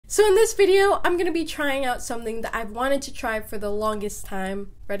So in this video, I'm gonna be trying out something that I've wanted to try for the longest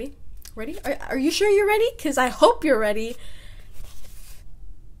time. Ready? Ready? Are you sure you're ready? Because I hope you're ready.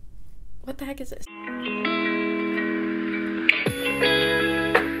 What the heck is this?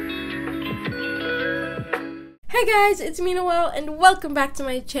 Hey guys, it's me Noelle, and welcome back to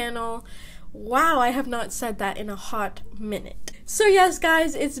my channel. Wow, I have not said that in a hot minute. So yes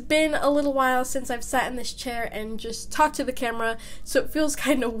guys, it's been a little while since I've sat in this chair and just talked to the camera, so it feels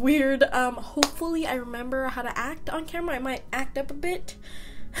kind of weird. Hopefully I remember how to act on camera. I might act up a bit.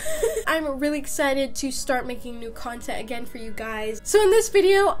 I'm really excited to start making new content again for you guys. So in this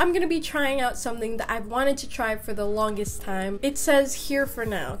video, I'm gonna be trying out something that I've wanted to try for the longest time. It says here for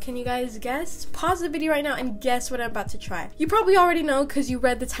now. Can you guys guess? Pause the video right now and guess what I'm about to try. You probably already know because you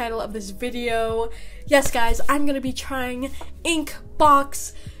read the title of this video. Yes guys, I'm gonna be trying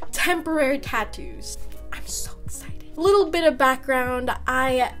Inkbox temporary tattoos. I'm so excited. Little bit of background,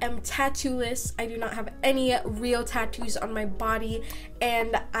 I am tattooless. I do not have any real tattoos on my body,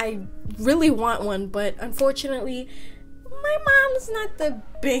 and I really want one, but unfortunately my mom's not the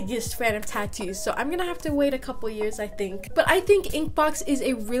biggest fan of tattoos, so I'm gonna have to wait a couple years, I think. But I think Inkbox is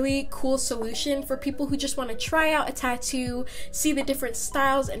a really cool solution for people who just want to try out a tattoo, see the different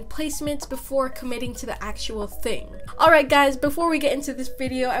styles and placements before committing to the actual thing. Alright guys, before we get into this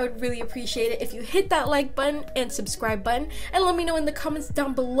video, I would really appreciate it if you hit that like button and subscribe button, and let me know in the comments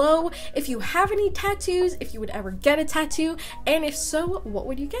down below if you have any tattoos, if you would ever get a tattoo, and if so, what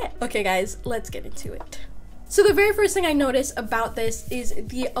would you get? Okay guys, let's get into it. So the very first thing I noticed about this is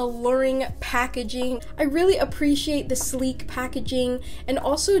the alluring packaging. I really appreciate the sleek packaging and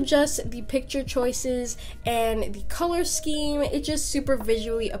also just the picture choices and the color scheme. It's just super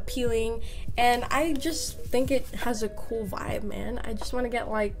visually appealing, and I just think it has a cool vibe, man. I just want to get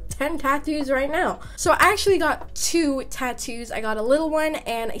like 10 tattoos right now. So I actually got 2 tattoos. I got a little one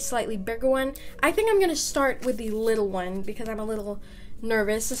and a slightly bigger one. I think I'm gonna start with the little one because I'm a little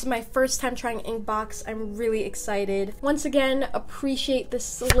nervous. This is my first time trying Inkbox. I'm really excited. Once again, appreciate the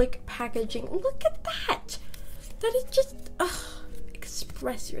slick packaging. Look at that. That is just,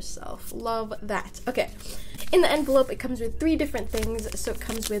 express yourself. Love that. Okay. In the envelope, it comes with 3 different things. So it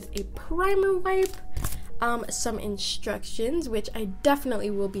comes with a primer wipe, some instructions, which I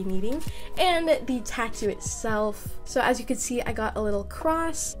definitely will be needing, and the tattoo itself. So as you can see, I got a little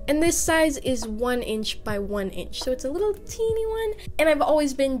cross, and this size is 1 inch by 1 inch, so it's a little teeny one, and I've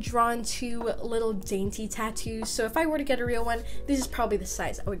always been drawn to little dainty tattoos, so if I were to get a real one, this is probably the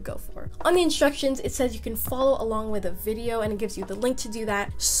size I would go for. On the instructions, it says you can follow along with a video, and it gives you the link to do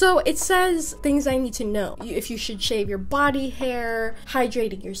that. So it says things I need to know. If you should shave your body hair,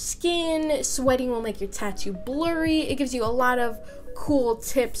 hydrating your skin, sweating will make your tattoo blurry. It gives you a lot of cool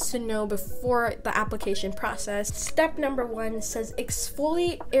tips to know before the application process. Step number 1 says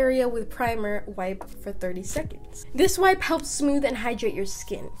exfoliate area with primer wipe for 30 seconds. This wipe helps smooth and hydrate your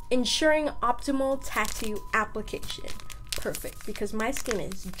skin, ensuring optimal tattoo application. Perfect, because my skin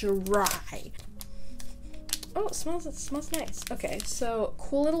is dry. Oh, it smells nice. Okay, so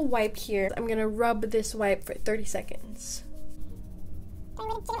cool little wipe here. I'm gonna rub this wipe for 30 seconds. I'm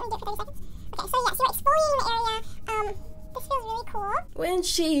gonna do it for 30 seconds. Okay, so yes, you're exfoliating the area. This feels really cool. When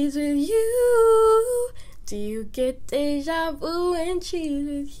she's with you, do you get deja vu when she's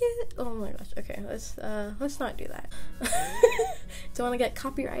with you? Oh my gosh. Okay, let's not do that. Don't want to get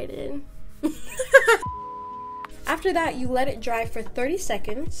copyrighted. After that, you let it dry for 30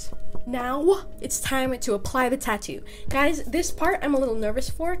 seconds. Now it's time to apply the tattoo. Guys, this part I'm a little nervous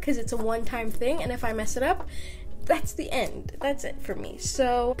for because it's a one-time thing, and if I mess it up, that's the end. That's it for me.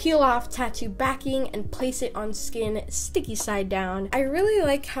 So peel off tattoo backing and place it on skin sticky side down. I really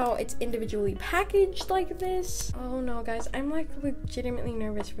like how it's individually packaged like this. Oh no guys, I'm like legitimately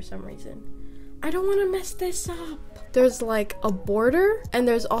nervous for some reason. I don't want to mess this up. There's like a border and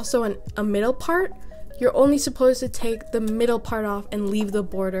there's also a middle part. You're only supposed to take the middle part off and leave the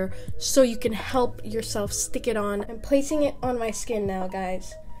border so you can help yourself stick it on. I'm placing it on my skin now,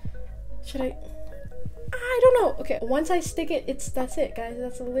 guys. Should I don't know. Okay, once I stick it, that's it, guys.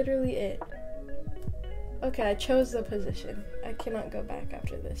 That's literally it. Okay, I chose the position. I cannot go back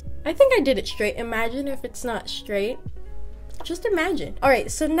after this. I think I did it straight. Imagine if it's not straight. Just imagine.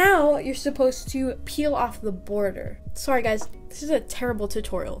 Alright, so now you're supposed to peel off the border. Sorry guys, this is a terrible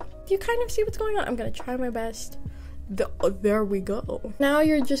tutorial. You kind of see what's going on. I'm gonna try my best. There we go. Now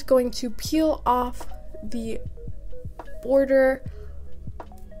you're just going to peel off the border.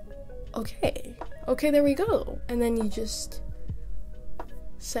 Okay, there we go. And then you just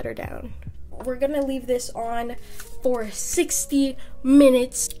set her down. We're gonna leave this on for 60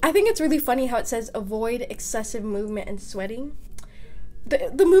 minutes. I think it's really funny how it says avoid excessive movement and sweating.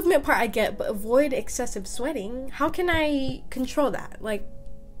 The movement part I get, but avoid excessive sweating. How can I control that? Like,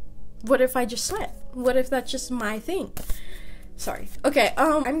 what if I just sweat? What if that's just my thing? Sorry. Okay,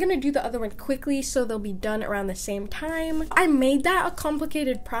 I'm gonna do the other one quickly so they'll be done around the same time. I made that a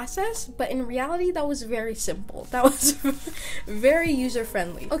complicated process, but in reality, that was very simple. That was very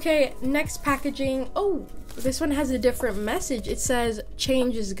user-friendly. Okay, next packaging. Oh, this one has a different message. It says,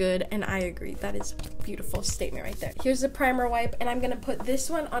 change is good, and I agree. That is a beautiful statement right there. Here's the primer wipe, and I'm gonna put this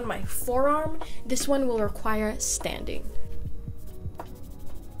one on my forearm. This one will require standing.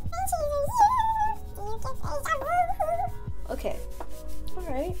 Okay, all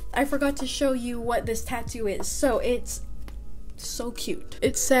right. I forgot to show you what this tattoo is. So it's so cute.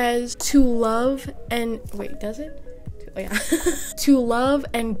 It says to love and, wait, does it? Oh yeah. To love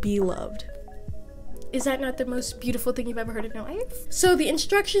and be loved. Is that not the most beautiful thing you've ever heard in your life? So the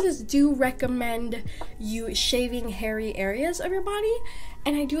instructions do recommend you shaving hairy areas of your body.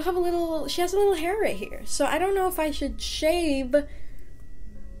 And I do have she has a little hair right here. So I don't know if I should shave.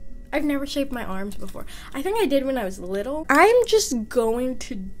 I've never shaved my arms before. I think I did when I was little. I'm just going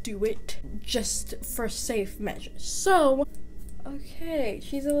to do it just for safe measures. So, okay,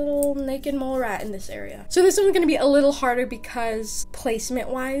 she's a little naked mole rat in this area. So this one's gonna be a little harder because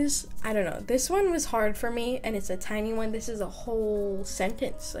placement-wise, I don't know. This one was hard for me, and it's a tiny one. This is a whole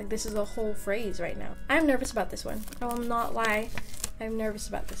sentence. Like, this is a whole phrase right now. I'm nervous about this one. I will not lie. I'm nervous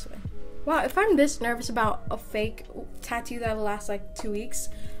about this one. Wow, if I'm this nervous about a fake tattoo that'll last like 2 weeks,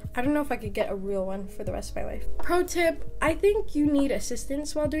 I don't know if I could get a real one for the rest of my life. Pro tip, I think you need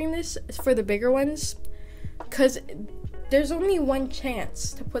assistance while doing this for the bigger ones, because there's only one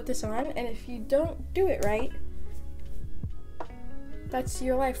chance to put this on, and if you don't do it right, that's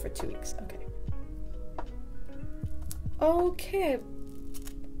your life for 2 weeks. Okay. Okay.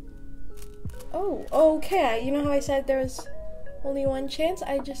 Oh, okay. You know how I said there's only one chance?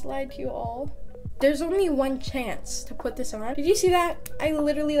 I just lied to you all. There's only one chance to put this on. Did you see that? I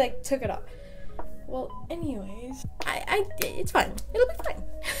literally like took it off. Well, anyways, it's fine. It'll be fine.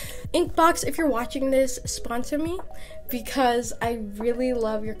 Inkbox, if you're watching this, sponsor me because I really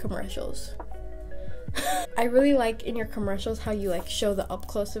love your commercials. I really like in your commercials how you like show the up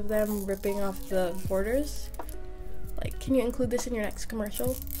close of them ripping off the borders. Like, can you include this in your next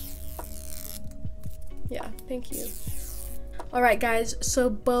commercial? Yeah, thank you. Alright guys, so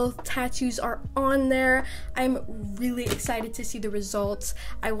both tattoos are on there. I'm really excited to see the results.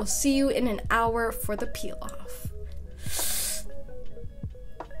 I will see you in an hour for the peel off.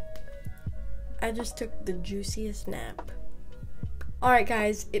 I just took the juiciest nap. Alright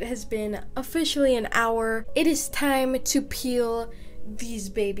guys, it has been officially an hour. It is time to peel these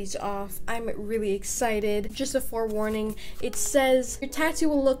babies off. I'm really excited. Just a forewarning, it says your tattoo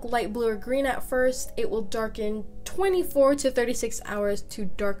will look light blue or green at first. It will darken 24 to 36 hours to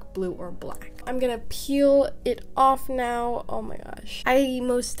dark blue or black. I'm gonna peel it off now. Oh my gosh. I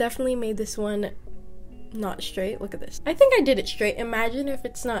most definitely made this one not straight. Look at this. I think I did it straight. Imagine if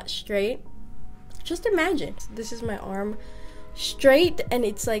it's not straight. Just imagine. This is my arm straight and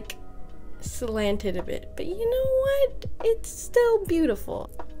it's like slanted a bit, but you know what? It's still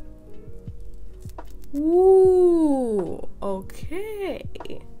beautiful. Ooh, okay.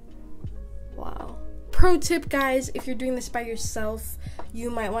 Wow. Pro tip, guys, if you're doing this by yourself,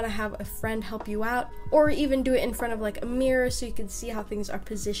 you might want to have a friend help you out, or even do it in front of like a mirror so you can see how things are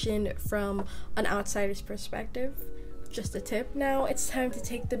positioned from an outsider's perspective. Just a tip. Now it's time to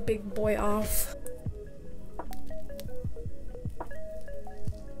take the big boy off.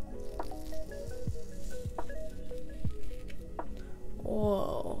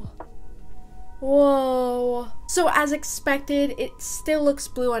 Whoa. Whoa. So as expected, it still looks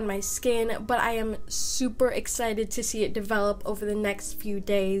blue on my skin, but I am super excited to see it develop over the next few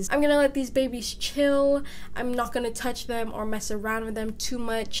days. I'm gonna let these babies chill. I'm not gonna touch them or mess around with them too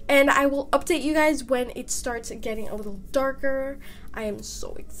much. And I will update you guys when it starts getting a little darker. I am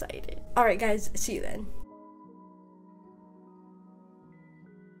so excited. Alright guys, see you then.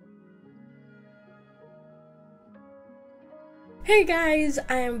 Hey guys,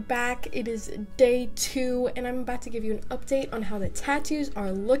 I am back. It is day 2 and I'm about to give you an update on how the tattoos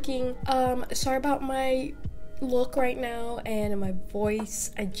are looking. Sorry about my look right now and my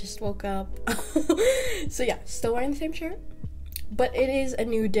voice. I just woke up. So yeah, still wearing the same shirt, but it is a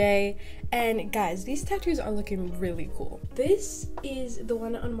new day. And guys, these tattoos are looking really cool. This is the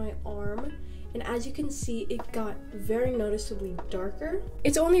one on my arm. And as you can see, it got very noticeably darker.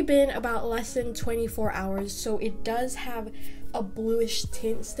 It's only been about less than 24 hours, so it does have a bluish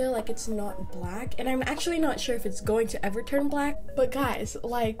tint still, like it's not black. And I'm actually not sure if it's going to ever turn black. But guys,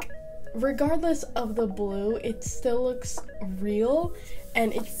 like, regardless of the blue, it still looks real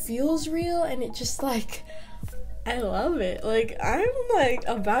and it feels real, and it just like, I love it. Like, I'm like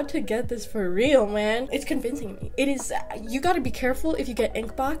about to get this for real, man. It's convincing me. It is. You gotta be careful if you get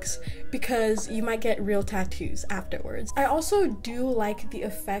Inkbox, because you might get real tattoos afterwards. I also do like the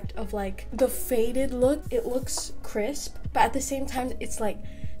effect of like the faded look. It looks crisp, but at the same time it's like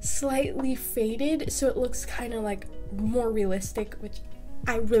slightly faded, so it looks kind of like more realistic, which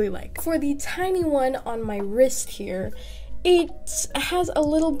I really like. For the tiny one on my wrist here, it has a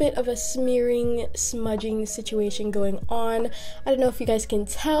little bit of a smearing, smudging situation going on. I don't know if you guys can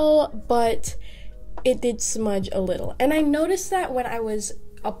tell, but it did smudge a little. And I noticed that when I was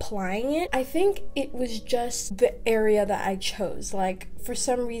applying it. I think it was just the area that I chose. Like, for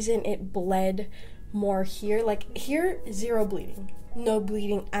some reason, it bled more here. Like, here, zero bleeding. No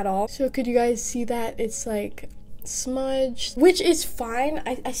bleeding at all. So could you guys see that? It's like smudged, which is fine.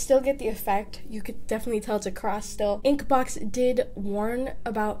 I still get the effect. You could definitely tell it's a cross still. Inkbox did warn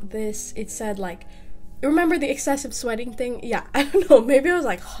about this. It said, like, remember the excessive sweating thing? Yeah, I don't know, maybe I was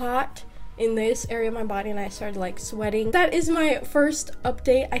like hot in this area of my body and I started like sweating. That is my first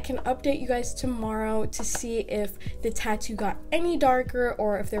update. I can update you guys tomorrow to see if the tattoo got any darker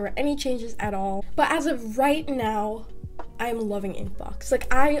or if there were any changes at all. But as of right now, I'm loving Inkbox.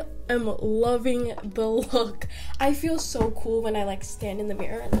 Like, I am loving the look. I feel so cool when I like stand in the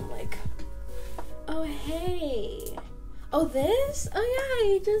mirror and I'm like, oh hey, oh this, oh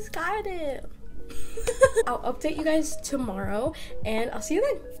yeah, you just got it. I'll update you guys tomorrow and I'll see you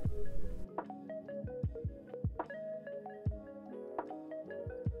then.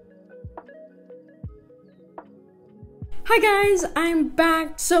 Hi guys, I'm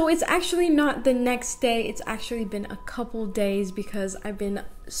back. So it's actually not the next day, it's actually been a couple days because I've been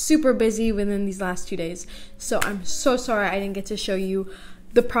super busy within these last 2 days. So I'm so sorry I didn't get to show you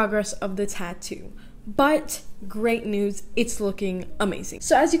the progress of the tattoo. But great news, it's looking amazing.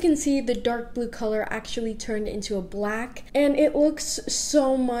 So as you can see, the dark blue color actually turned into a black and it looks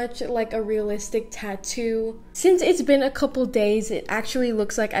so much like a realistic tattoo. Since it's been a couple days, it actually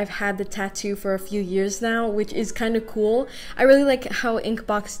looks like I've had the tattoo for a few years now, which is kind of cool. I really like how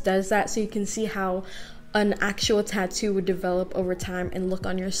Inkbox does that, so you can see how an actual tattoo would develop over time and look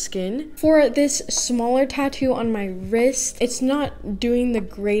on your skin. For this smaller tattoo on my wrist, it's not doing the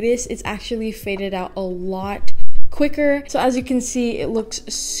greatest. It's actually faded out a lot quicker. So as you can see, it looks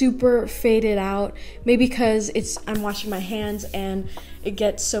super faded out. Maybe because I'm washing my hands and it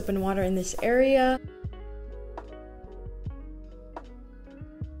gets soap and water in this area.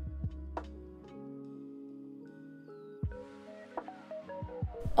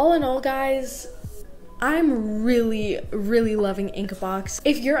 All in all, guys, I'm really loving Inkbox.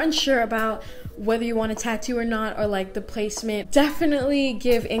 If you're unsure about whether you want a tattoo or not, or like the placement, definitely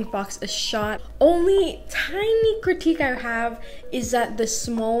give Inkbox a shot. Only tiny critique I have is that the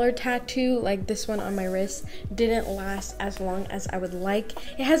smaller tattoo, like this one on my wrist, didn't last as long as I would like.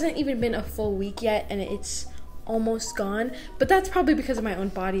 It hasn't even been a full week yet and it's almost gone, but that's probably because of my own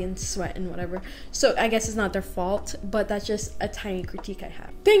body and sweat and whatever, so I guess it's not their fault, but that's just a tiny critique I have.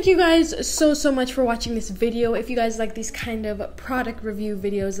 Thank you guys so much for watching this video. If you guys like these kind of product review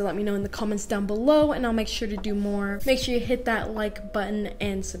videos, let me know in the comments down below and I'll make sure to do more. Make sure you hit that like button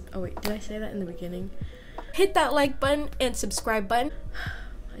and oh wait, did I say that in the beginning? Hit that like button and subscribe button.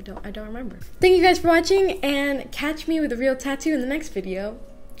 I don't remember. Thank you guys for watching and catch me with a real tattoo in the next video.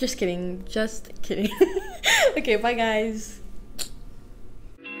 Just kidding, just kidding. Okay, bye guys.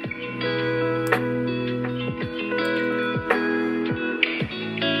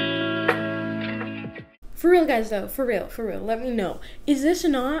 For real guys though, for real, let me know. Is this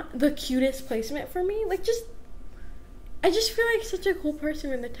not the cutest placement for me? Like, I just feel like such a cool person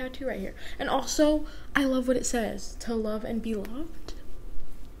with the tattoo right here. And also, I love what it says, to love and be loved.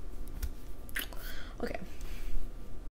 Okay.